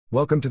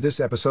Welcome to this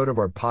episode of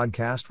our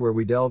podcast where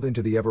we delve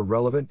into the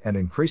ever-relevant and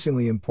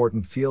increasingly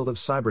important field of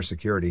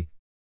cybersecurity.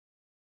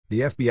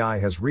 The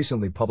FBI has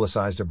recently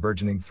publicized a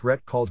burgeoning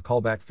threat called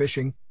callback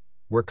phishing,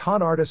 where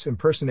con artists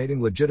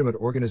impersonating legitimate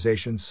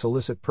organizations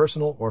solicit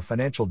personal or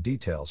financial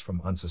details from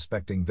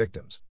unsuspecting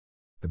victims.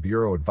 The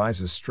Bureau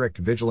advises strict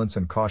vigilance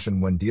and caution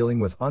when dealing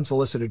with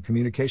unsolicited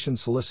communication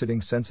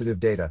soliciting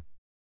sensitive data.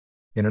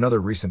 In another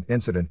recent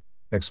incident,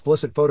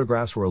 explicit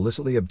photographs were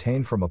illicitly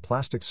obtained from a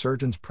plastic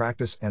surgeon's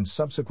practice and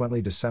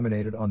subsequently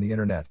disseminated on the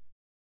internet.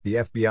 The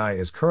FBI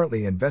is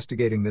currently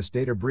investigating this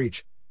data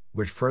breach,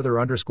 which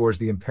further underscores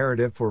the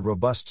imperative for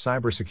robust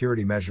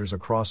cybersecurity measures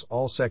across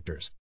all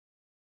sectors.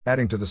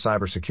 Adding to the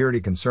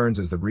cybersecurity concerns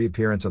is the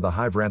reappearance of the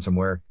Hive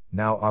Ransomware,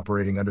 now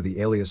operating under the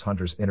alias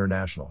Hunters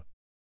International.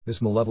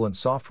 This malevolent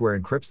software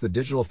encrypts the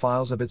digital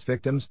files of its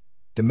victims,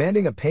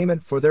 demanding a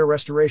payment for their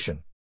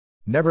restoration.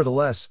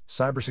 Nevertheless,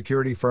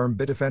 cybersecurity firm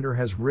Bitdefender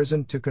has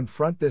risen to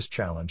confront this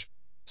challenge,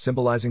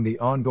 symbolizing the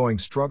ongoing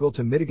struggle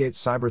to mitigate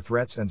cyber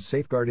threats and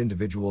safeguard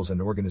individuals and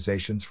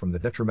organizations from the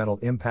detrimental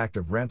impact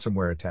of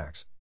ransomware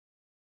attacks.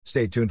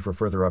 Stay tuned for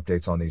further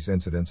updates on these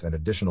incidents and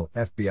additional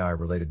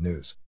FBI-related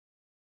news.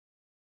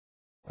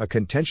 A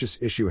contentious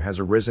issue has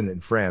arisen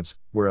in France,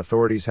 where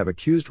authorities have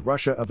accused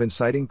Russia of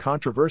inciting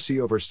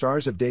controversy over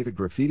Stars of David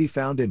graffiti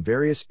found in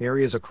various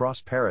areas across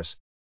Paris.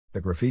 The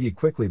graffiti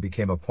quickly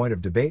became a point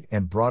of debate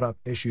and brought up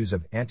issues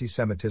of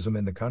anti-Semitism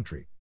in the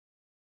country.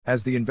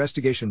 As the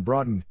investigation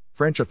broadened,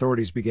 French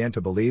authorities began to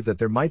believe that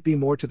there might be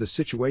more to the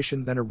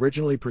situation than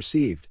originally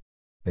perceived.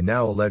 They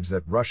now allege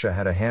that Russia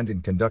had a hand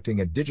in conducting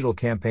a digital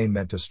campaign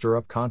meant to stir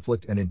up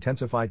conflict and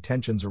intensify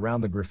tensions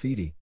around the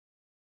graffiti.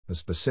 The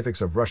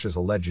specifics of Russia's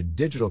alleged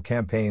digital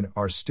campaign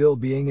are still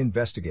being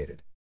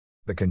investigated.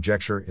 The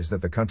conjecture is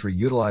that the country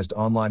utilized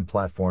online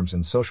platforms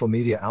and social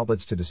media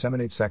outlets to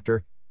disseminate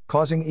sector,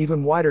 causing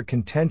even wider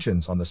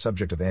contentions on the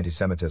subject of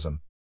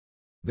anti-Semitism.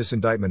 This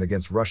indictment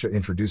against Russia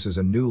introduces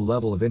a new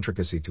level of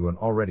intricacy to an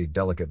already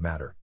delicate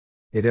matter.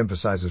 It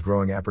emphasizes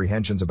growing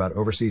apprehensions about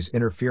overseas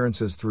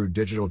interferences through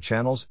digital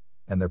channels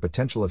and their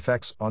potential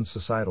effects on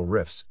societal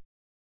rifts.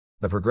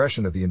 The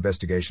progression of the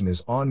investigation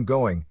is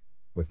ongoing,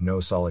 with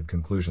no solid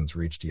conclusions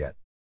reached yet.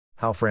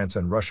 How France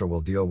and Russia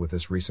will deal with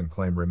this recent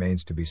claim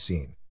remains to be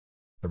seen.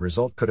 The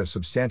result could have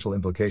substantial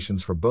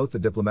implications for both the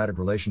diplomatic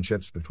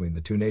relationships between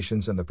the two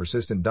nations and the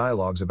persistent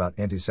dialogues about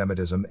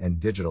anti-Semitism and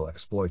digital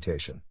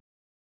exploitation.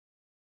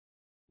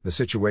 The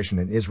situation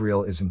in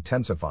Israel is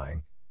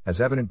intensifying,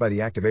 as evident by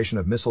the activation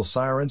of missile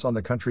sirens on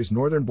the country's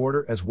northern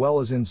border as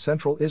well as in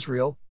central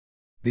Israel.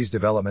 These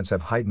developments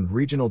have heightened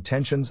regional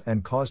tensions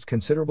and caused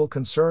considerable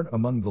concern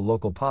among the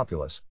local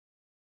populace.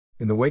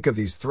 In the wake of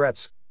these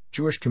threats,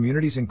 Jewish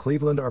communities in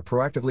Cleveland are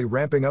proactively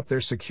ramping up their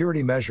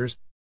security measures.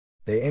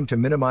 They aim to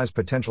minimize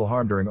potential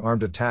harm during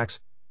armed attacks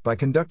by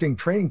conducting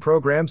training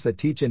programs that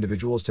teach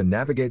individuals to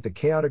navigate the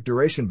chaotic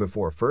duration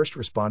before first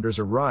responders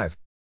arrive.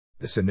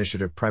 This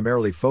initiative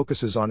primarily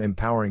focuses on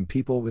empowering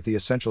people with the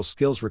essential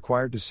skills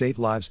required to save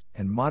lives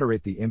and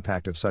moderate the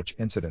impact of such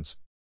incidents.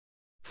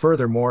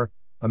 Furthermore,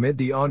 amid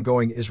the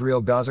ongoing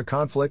Israel-Gaza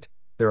conflict,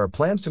 there are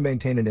plans to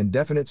maintain an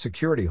indefinite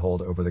security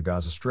hold over the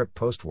Gaza Strip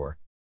post-war.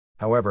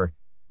 However,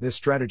 this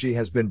strategy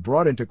has been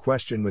brought into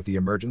question with the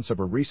emergence of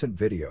a recent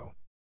video.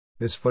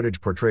 This footage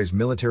portrays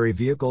military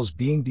vehicles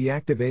being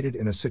deactivated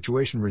in a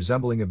situation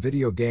resembling a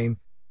video game,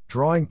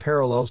 drawing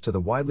parallels to the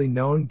widely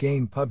known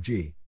game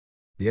PUBG.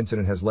 The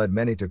incident has led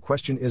many to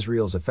question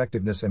Israel's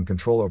effectiveness and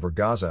control over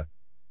Gaza,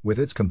 with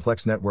its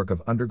complex network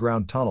of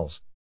underground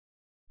tunnels.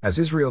 As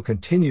Israel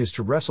continues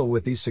to wrestle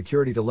with these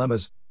security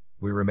dilemmas,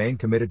 we remain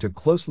committed to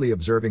closely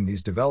observing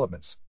these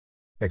developments.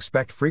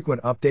 Expect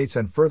frequent updates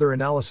and further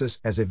analysis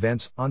as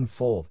events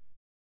unfold.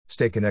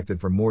 Stay connected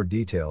for more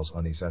details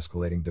on these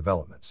escalating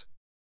developments.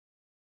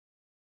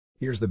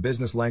 Here's the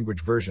business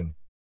language version.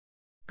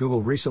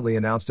 Google recently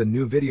announced a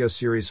new video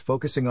series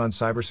focusing on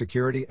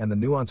cybersecurity and the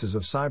nuances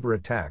of cyber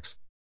attacks.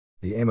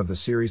 The aim of the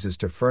series is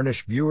to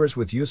furnish viewers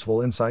with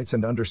useful insights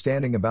and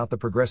understanding about the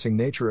progressing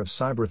nature of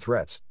cyber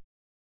threats.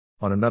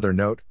 On another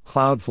note,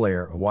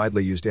 Cloudflare, a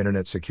widely used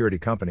internet security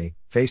company,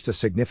 faced a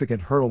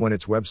significant hurdle when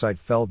its website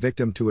fell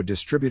victim to a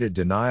distributed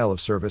denial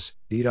of service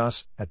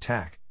 (DDoS)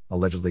 attack,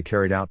 allegedly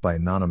carried out by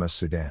anonymous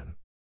Sudan.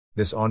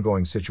 This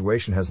ongoing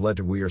situation has led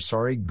to "We are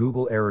sorry"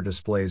 Google error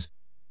displays,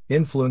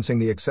 influencing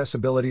the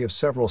accessibility of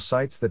several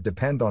sites that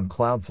depend on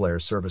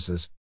Cloudflare's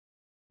services.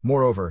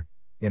 Moreover,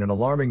 in an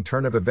alarming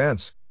turn of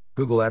events,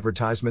 Google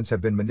advertisements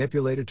have been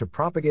manipulated to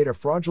propagate a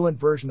fraudulent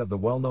version of the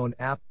well-known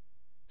app,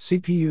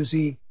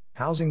 CPUZ,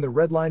 housing the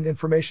redlined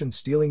information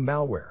stealing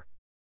malware.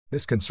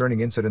 This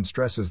concerning incident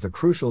stresses the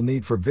crucial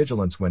need for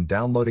vigilance when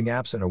downloading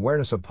apps and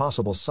awareness of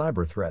possible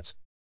cyber threats.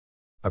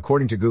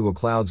 According to Google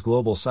Cloud's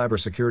global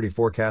cybersecurity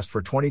forecast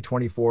for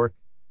 2024,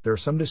 there are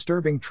some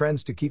disturbing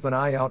trends to keep an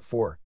eye out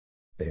for.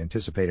 They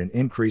anticipate an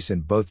increase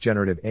in both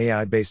generative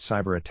AI-based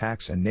cyber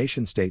attacks and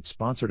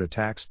nation-state-sponsored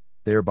attacks,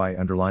 thereby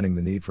underlining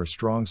the need for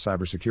strong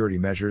cybersecurity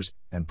measures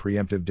and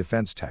preemptive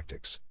defense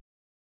tactics.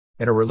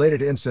 In a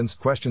related instance,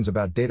 questions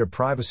about data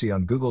privacy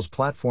on Google's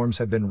platforms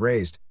have been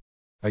raised.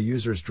 A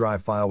user's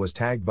Drive file was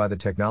tagged by the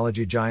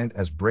technology giant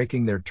as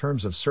breaking their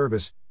terms of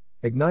service,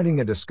 igniting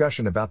a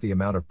discussion about the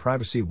amount of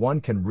privacy one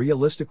can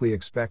realistically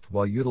expect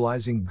while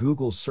utilizing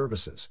Google's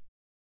services.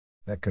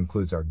 That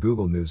concludes our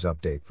Google News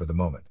update for the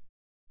moment.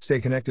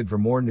 Stay connected for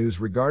more news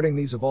regarding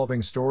these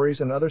evolving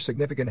stories and other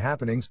significant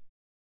happenings.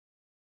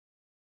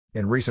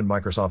 In recent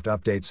Microsoft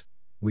updates,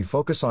 we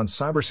focus on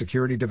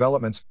cybersecurity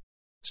developments.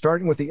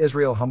 Starting with the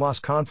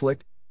Israel-Hamas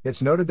conflict,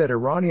 it's noted that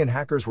Iranian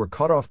hackers were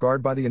caught off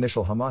guard by the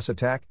initial Hamas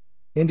attack,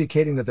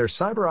 indicating that their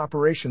cyber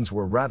operations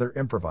were rather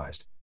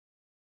improvised.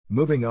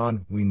 Moving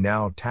on, we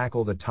now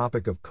tackle the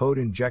topic of code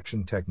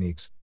injection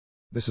techniques.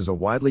 This is a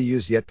widely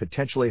used yet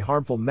potentially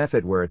harmful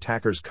method where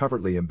attackers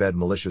covertly embed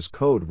malicious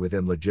code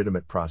within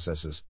legitimate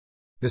processes.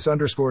 This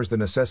underscores the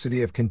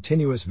necessity of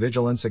continuous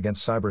vigilance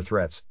against cyber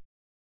threats.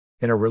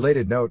 In a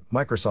related note,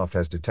 Microsoft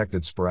has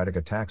detected sporadic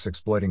attacks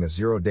exploiting a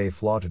zero-day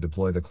flaw to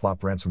deploy the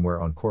Hive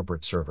Ransomware on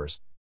corporate servers.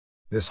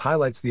 This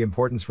highlights the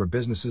importance for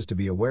businesses to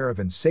be aware of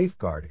and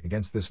safeguard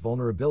against this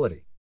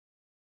vulnerability.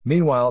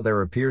 Meanwhile,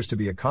 there appears to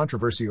be a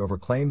controversy over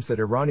claims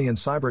that Iranian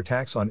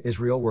cyberattacks on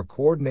Israel were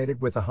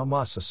coordinated with a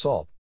Hamas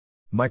assault.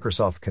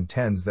 Microsoft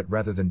contends that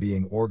rather than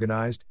being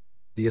organized,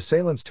 the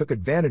assailants took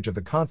advantage of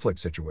the conflict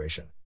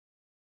situation.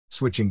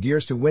 Switching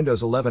gears to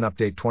Windows 11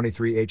 Update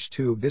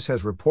 23H2, this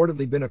has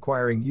reportedly been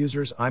acquiring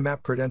users'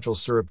 IMAP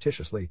credentials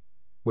surreptitiously,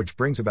 which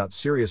brings about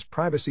serious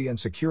privacy and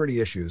security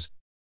issues.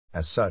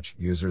 As such,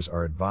 users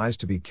are advised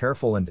to be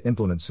careful and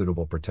implement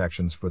suitable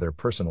protections for their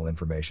personal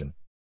information.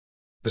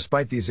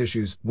 Despite these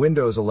issues,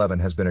 Windows 11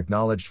 has been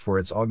acknowledged for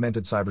its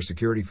augmented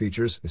cybersecurity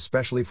features,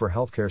 especially for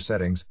healthcare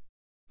settings.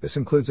 This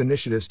includes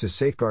initiatives to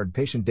safeguard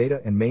patient data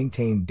and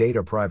maintain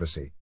data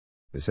privacy.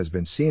 This has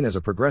been seen as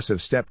a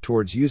progressive step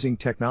towards using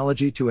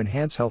technology to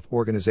enhance health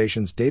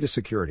organizations' data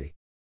security.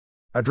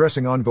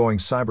 Addressing ongoing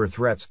cyber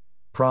threats,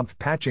 prompt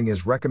patching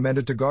is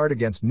recommended to guard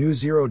against new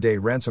zero-day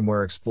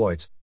ransomware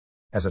exploits.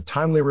 As a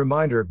timely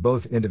reminder,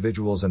 both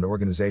individuals and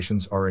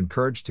organizations are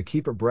encouraged to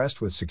keep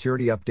abreast with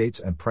security updates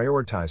and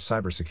prioritize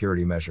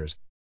cybersecurity measures.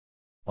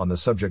 On the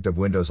subject of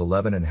Windows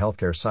 11 and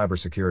healthcare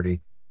cybersecurity,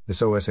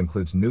 this OS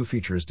includes new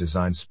features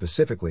designed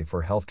specifically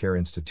for healthcare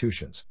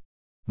institutions.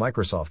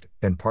 Microsoft,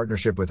 in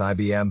partnership with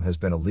IBM, has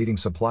been a leading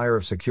supplier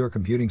of secure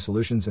computing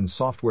solutions and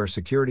software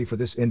security for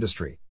this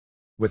industry.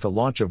 With the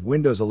launch of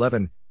Windows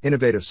 11,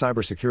 innovative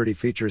cybersecurity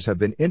features have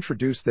been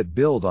introduced that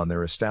build on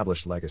their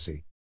established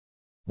legacy.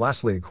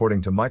 Lastly,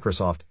 according to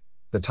Microsoft,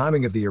 the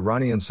timing of the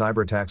Iranian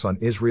cyberattacks on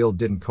Israel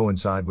didn't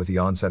coincide with the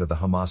onset of the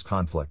Hamas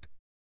conflict.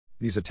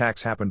 These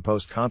attacks happened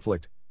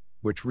post-conflict,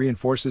 which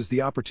reinforces the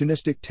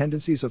opportunistic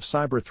tendencies of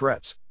cyber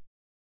threats.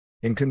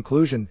 In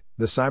conclusion,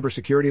 the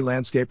cybersecurity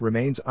landscape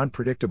remains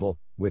unpredictable,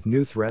 with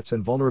new threats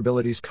and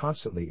vulnerabilities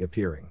constantly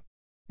appearing.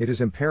 It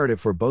is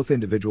imperative for both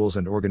individuals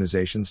and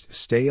organizations to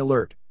stay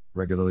alert,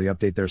 regularly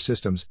update their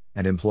systems,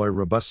 and employ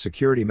robust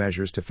security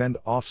measures to fend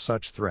off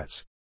such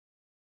threats.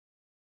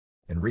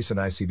 In recent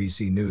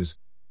ICBC news,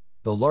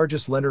 the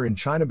largest lender in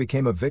China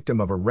became a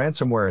victim of a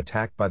ransomware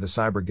attack by the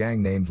cyber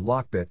gang named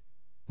Lockbit,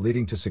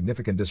 leading to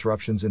significant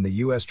disruptions in the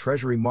U.S.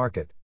 Treasury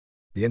market.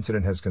 The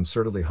incident has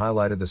concertedly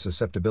highlighted the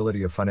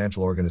susceptibility of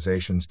financial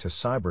organizations to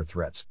cyber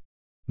threats.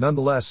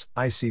 Nonetheless,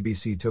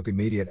 ICBC took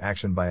immediate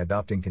action by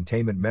adopting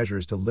containment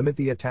measures to limit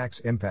the attack's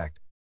impact.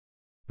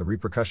 The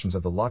repercussions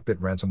of the Lockbit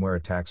ransomware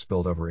attack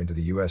spilled over into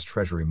the U.S.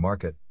 Treasury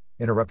market,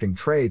 interrupting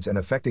trades and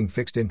affecting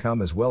fixed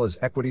income as well as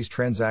equities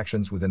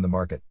transactions within the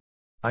market.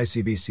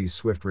 ICBC's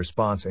swift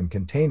response and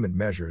containment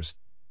measures,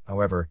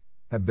 however,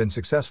 have been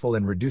successful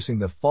in reducing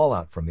the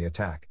fallout from the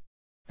attack.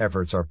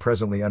 Efforts are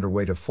presently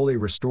underway to fully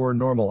restore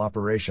normal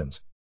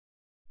operations.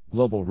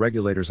 Global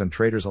regulators and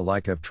traders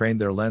alike have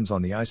trained their lens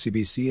on the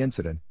ICBC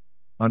incident,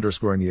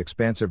 underscoring the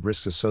expansive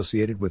risks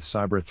associated with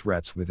cyber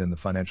threats within the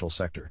financial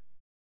sector.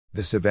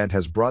 This event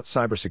has brought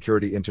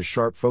cybersecurity into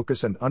sharp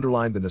focus and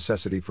underlined the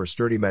necessity for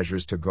sturdy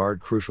measures to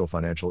guard crucial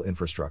financial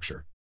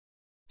infrastructure.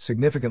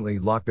 Significantly,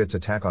 Lockbit's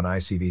attack on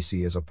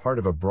ICBC is a part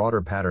of a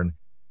broader pattern,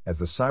 as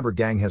the cyber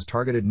gang has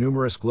targeted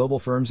numerous global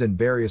firms in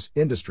various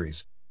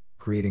industries,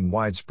 creating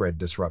widespread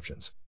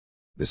disruptions.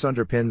 This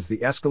underpins the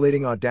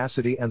escalating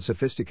audacity and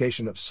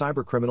sophistication of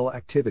cybercriminal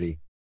activity.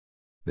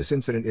 This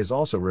incident is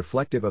also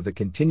reflective of the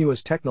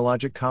continuous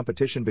technologic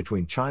competition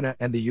between China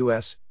and the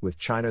U.S., with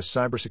China's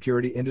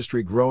cybersecurity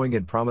industry growing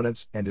in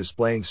prominence and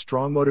displaying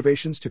strong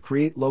motivations to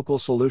create local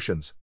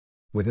solutions.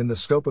 Within the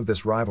scope of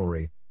this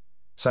rivalry,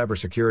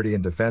 cybersecurity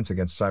and defense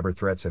against cyber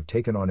threats have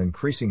taken on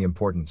increasing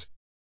importance.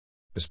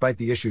 Despite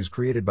the issues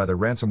created by the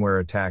ransomware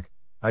attack,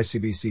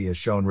 ICBC has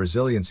shown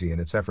resiliency in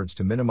its efforts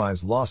to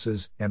minimize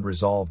losses and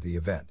resolve the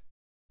event.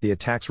 The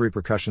attack's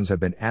repercussions have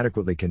been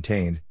adequately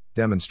contained,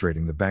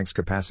 demonstrating the bank's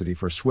capacity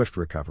for swift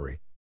recovery.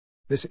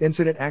 This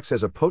incident acts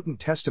as a potent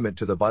testament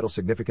to the vital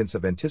significance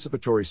of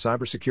anticipatory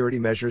cybersecurity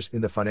measures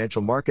in the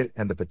financial market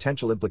and the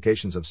potential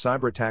implications of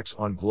cyberattacks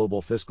on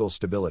global fiscal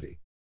stability.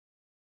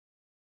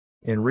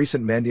 In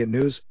recent Mandiant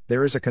news,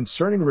 there is a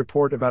concerning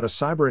report about a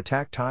cyber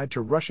attack tied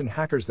to Russian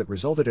hackers that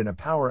resulted in a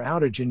power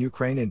outage in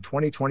Ukraine in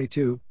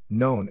 2022,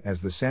 known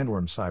as the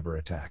Sandworm cyber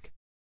attack.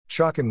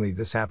 Shockingly,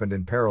 this happened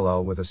in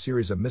parallel with a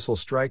series of missile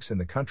strikes in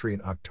the country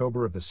in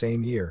October of the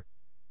same year,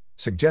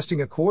 suggesting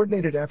a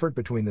coordinated effort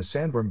between the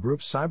Sandworm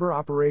group's cyber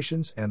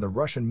operations and the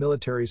Russian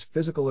military's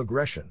physical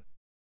aggression.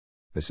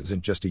 This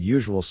isn't just a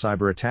usual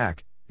cyber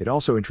attack, it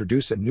also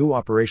introduced a new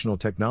operational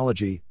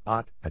technology,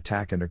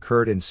 attack, and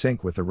occurred in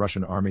sync with the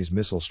Russian army's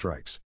missile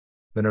strikes.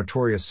 The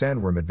notorious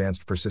Sandworm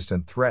Advanced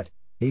Persistent Threat,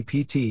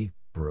 APT,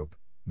 group,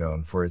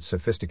 known for its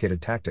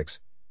sophisticated tactics,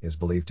 is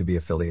believed to be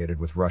affiliated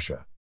with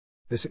Russia.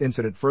 This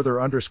incident further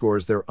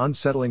underscores their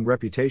unsettling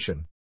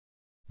reputation.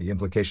 The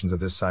implications of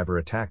this cyber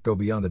attack go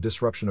beyond the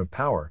disruption of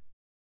power.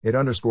 It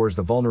underscores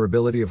the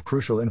vulnerability of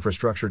crucial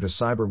infrastructure to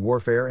cyber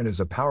warfare and is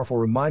a powerful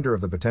reminder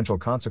of the potential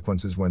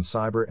consequences when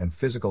cyber and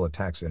physical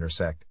attacks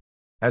intersect.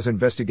 As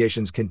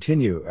investigations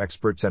continue,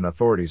 experts and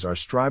authorities are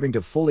striving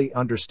to fully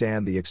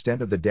understand the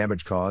extent of the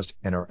damage caused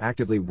and are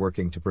actively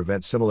working to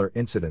prevent similar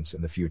incidents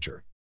in the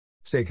future.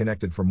 Stay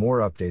connected for more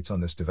updates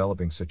on this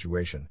developing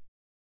situation.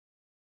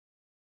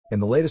 In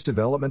the latest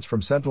developments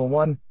from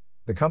SentinelOne,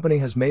 the company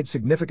has made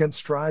significant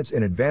strides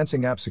in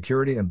advancing app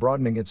security and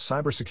broadening its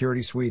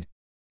cybersecurity suite.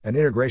 An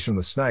integration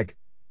with Snyk,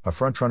 a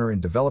frontrunner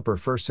in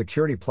developer-first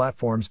security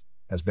platforms,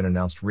 has been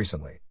announced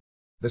recently.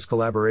 This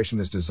collaboration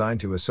is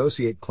designed to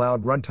associate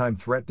cloud runtime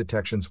threat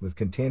detections with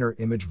container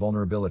image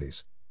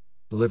vulnerabilities,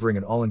 delivering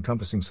an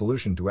all-encompassing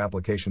solution to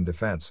application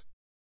defense.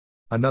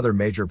 Another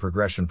major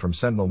progression from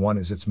SentinelOne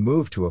is its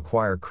move to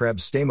acquire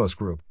Krebs Stamos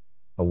Group,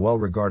 a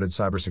well-regarded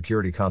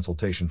cybersecurity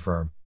consultation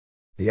firm.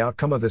 The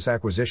outcome of this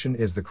acquisition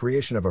is the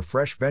creation of a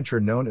fresh venture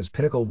known as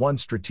Pinnacle One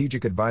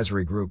Strategic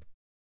Advisory Group.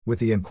 With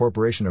the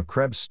incorporation of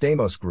Krebs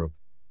Stamos Group,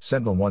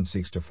 SentinelOne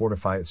seeks to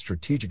fortify its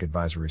strategic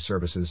advisory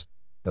services,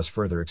 thus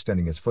further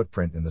extending its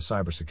footprint in the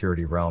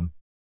cybersecurity realm.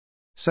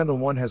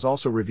 SentinelOne has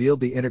also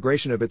revealed the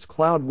integration of its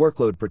Cloud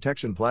Workload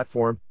Protection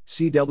Platform,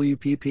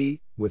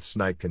 CWPP, with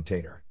Snyk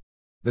Container.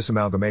 This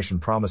amalgamation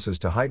promises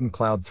to heighten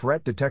cloud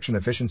threat detection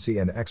efficiency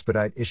and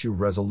expedite issue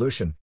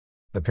resolution.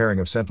 The pairing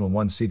of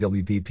SentinelOne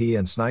CWPP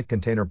and Snyk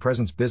Container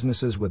presents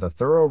businesses with a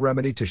thorough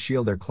remedy to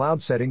shield their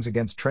cloud settings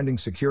against trending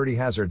security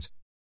hazards.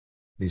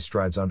 These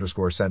strides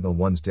underscore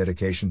SentinelOne's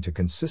dedication to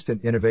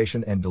consistent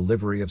innovation and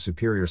delivery of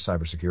superior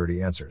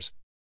cybersecurity answers.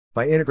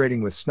 By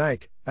integrating with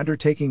Snyk,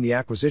 undertaking the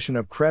acquisition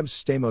of Krebs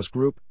Stamos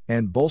Group,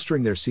 and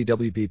bolstering their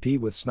CWPP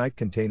with Snyk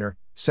Container,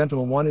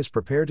 SentinelOne is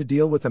prepared to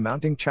deal with the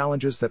mounting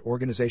challenges that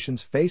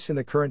organizations face in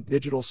the current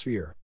digital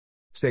sphere.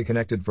 Stay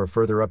connected for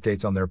further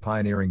updates on their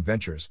pioneering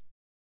ventures.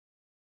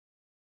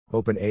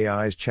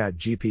 OpenAI's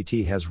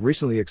ChatGPT has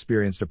recently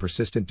experienced a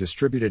persistent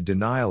distributed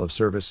denial of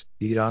service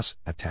 (DDoS)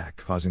 attack,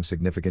 causing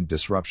significant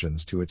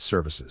disruptions to its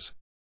services.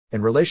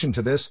 In relation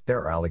to this, there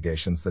are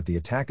allegations that the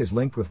attack is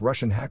linked with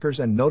Russian hackers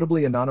and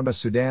notably Anonymous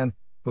Sudan,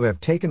 who have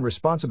taken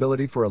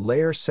responsibility for a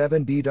Layer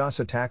 7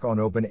 DDoS attack on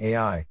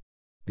OpenAI.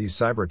 These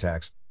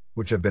cyberattacks,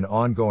 which have been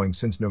ongoing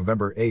since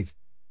November 8,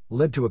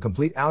 led to a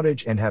complete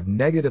outage and have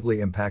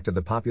negatively impacted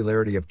the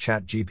popularity of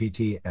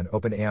ChatGPT and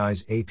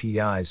OpenAI's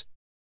APIs.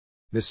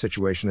 This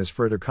situation is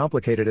further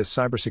complicated as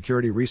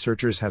cybersecurity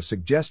researchers have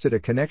suggested a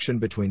connection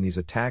between these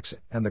attacks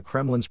and the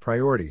Kremlin's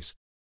priorities.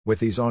 With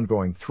these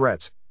ongoing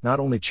threats, not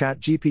only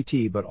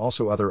ChatGPT but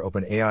also other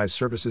OpenAI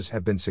services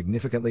have been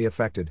significantly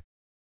affected.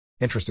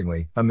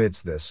 Interestingly,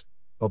 amidst this,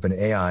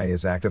 OpenAI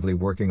is actively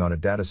working on a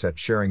dataset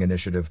sharing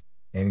initiative,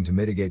 aiming to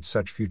mitigate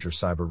such future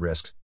cyber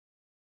risks.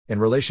 In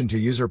relation to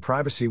user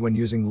privacy when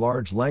using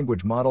large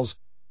language models,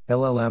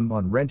 LLM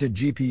on rented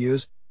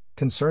GPUs,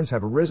 concerns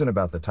have arisen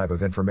about the type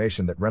of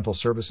information that rental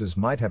services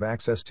might have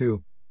access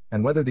to,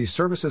 and whether these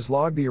services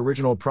log the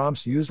original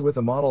prompts used with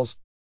the models.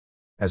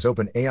 As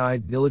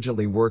OpenAI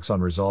diligently works on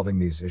resolving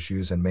these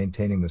issues and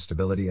maintaining the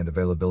stability and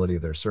availability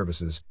of their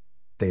services,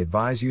 they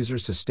advise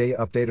users to stay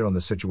updated on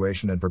the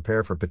situation and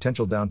prepare for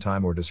potential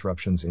downtime or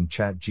disruptions in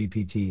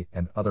ChatGPT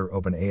and other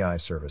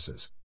OpenAI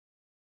services.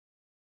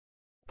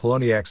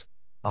 Poloniex,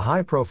 a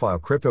high-profile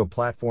crypto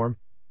platform,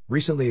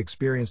 recently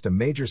experienced a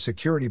major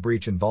security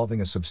breach involving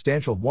a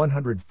substantial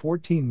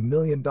 $114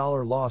 million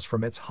loss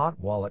from its hot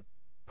wallet,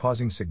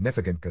 causing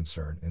significant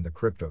concern in the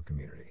crypto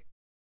community.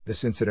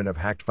 This incident of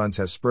hacked funds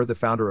has spurred the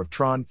founder of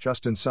Tron,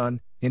 Justin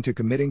Sun, into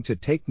committing to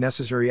take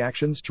necessary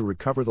actions to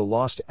recover the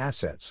lost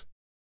assets.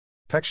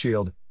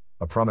 PeckShield,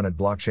 a prominent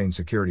blockchain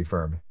security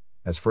firm,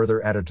 has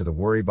further added to the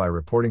worry by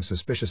reporting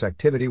suspicious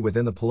activity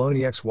within the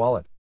Poloniex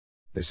wallet.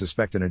 They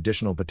suspect an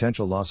additional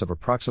potential loss of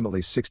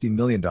approximately $60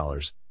 million.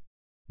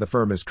 The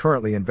firm is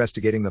currently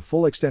investigating the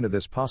full extent of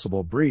this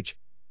possible breach,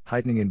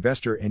 heightening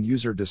investor and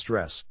user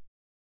distress.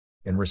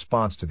 In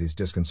response to these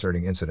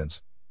disconcerting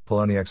incidents,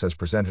 Poloniex has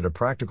presented a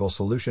practical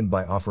solution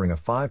by offering a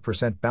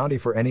 5% bounty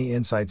for any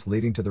insights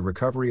leading to the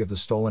recovery of the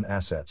stolen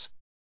assets.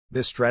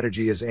 This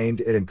strategy is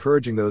aimed at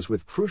encouraging those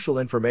with crucial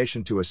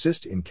information to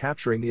assist in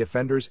capturing the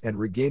offenders and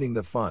regaining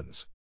the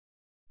funds.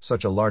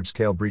 Such a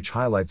large-scale breach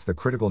highlights the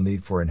critical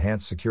need for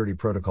enhanced security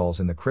protocols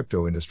in the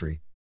crypto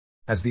industry.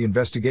 As the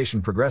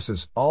investigation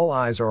progresses, all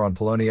eyes are on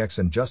Poloniex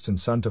and Justin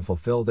Sun to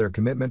fulfill their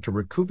commitment to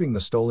recouping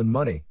the stolen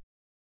money.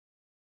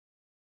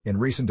 In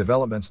recent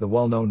developments, the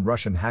well-known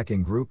Russian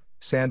hacking group,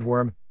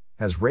 Sandworm,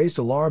 has raised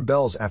alarm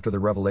bells after the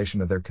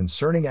revelation of their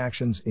concerning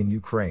actions in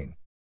Ukraine.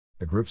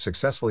 The group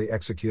successfully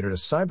executed a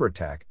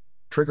cyberattack,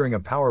 triggering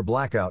a power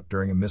blackout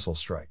during a missile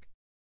strike.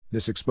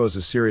 This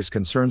exposes serious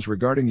concerns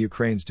regarding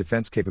Ukraine's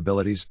defense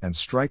capabilities and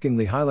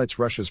strikingly highlights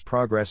Russia's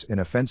progress in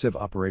offensive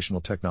operational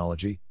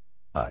technology.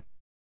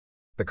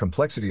 The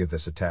complexity of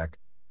this attack,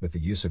 with the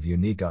use of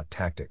unique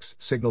tactics,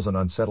 signals an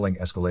unsettling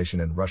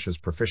escalation in Russia's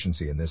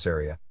proficiency in this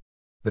area.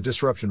 The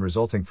disruption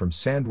resulting from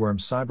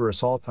Sandworm's cyber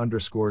assault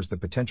underscores the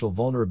potential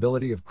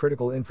vulnerability of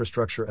critical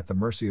infrastructure at the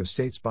mercy of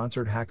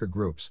state-sponsored hacker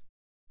groups.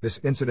 This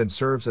incident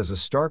serves as a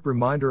stark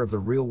reminder of the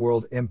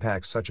real-world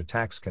impact such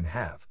attacks can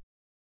have.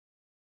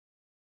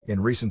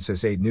 In recent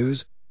SysAid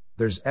news,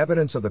 there's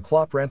evidence of the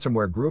Hive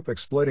Ransomware group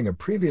exploiting a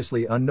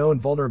previously unknown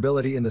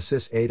vulnerability in the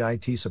SysAid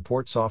IT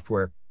support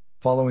software,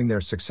 following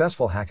their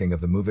successful hacking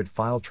of the MoveIt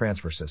file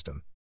transfer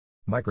system.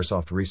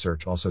 Microsoft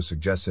research also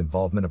suggests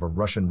involvement of a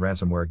Russian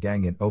ransomware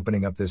gang in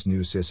opening up this new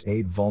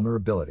SysAid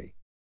vulnerability.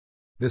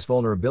 This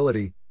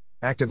vulnerability,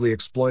 actively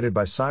exploited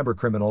by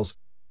cybercriminals,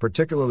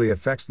 particularly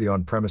affects the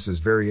on-premises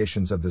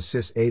variations of the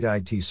SysAid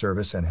IT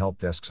service and help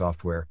desk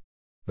software.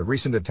 The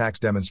recent attacks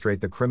demonstrate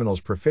the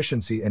criminals'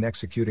 proficiency in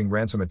executing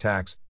ransom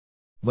attacks.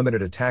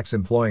 Limited attacks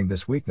employing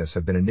this weakness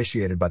have been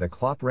initiated by the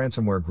Hive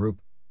Ransomware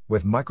group,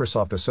 with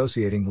Microsoft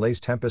associating Lay's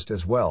Tempest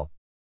as well.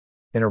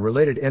 In a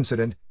related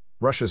incident,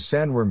 Russia's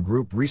Sandworm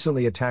group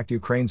recently attacked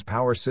Ukraine's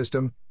power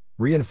system,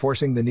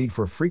 reinforcing the need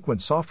for frequent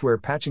software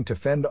patching to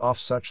fend off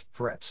such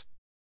threats.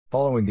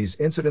 Following these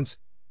incidents,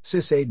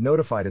 SysAid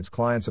notified its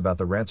clients about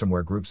the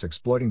ransomware groups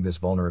exploiting this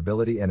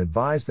vulnerability and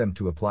advised them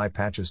to apply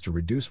patches to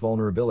reduce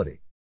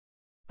vulnerability.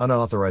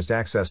 Unauthorized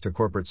access to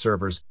corporate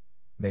servers,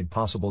 made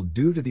possible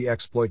due to the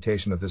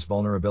exploitation of this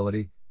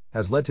vulnerability,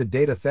 has led to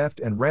data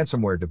theft and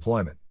ransomware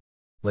deployment.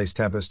 Lay's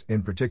Tempest,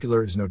 in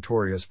particular, is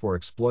notorious for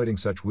exploiting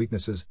such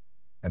weaknesses,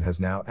 and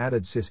has now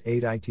added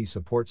SysAid IT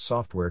support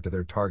software to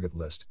their target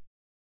list.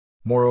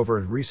 Moreover,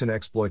 recent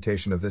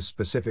exploitation of this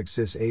specific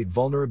SysAid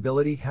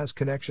vulnerability has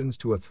connections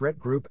to a threat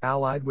group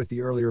allied with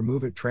the earlier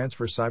MoveIt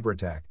transfer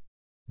cyberattack.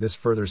 This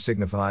further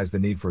signifies the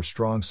need for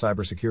strong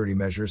cybersecurity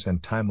measures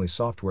and timely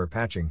software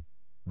patching,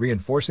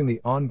 reinforcing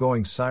the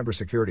ongoing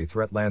cybersecurity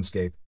threat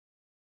landscape.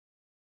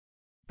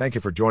 Thank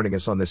you for joining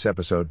us on this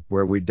episode,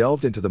 where we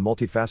delved into the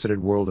multifaceted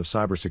world of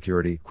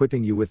cybersecurity,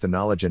 equipping you with the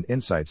knowledge and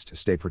insights to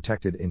stay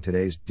protected in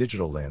today's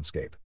digital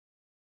landscape.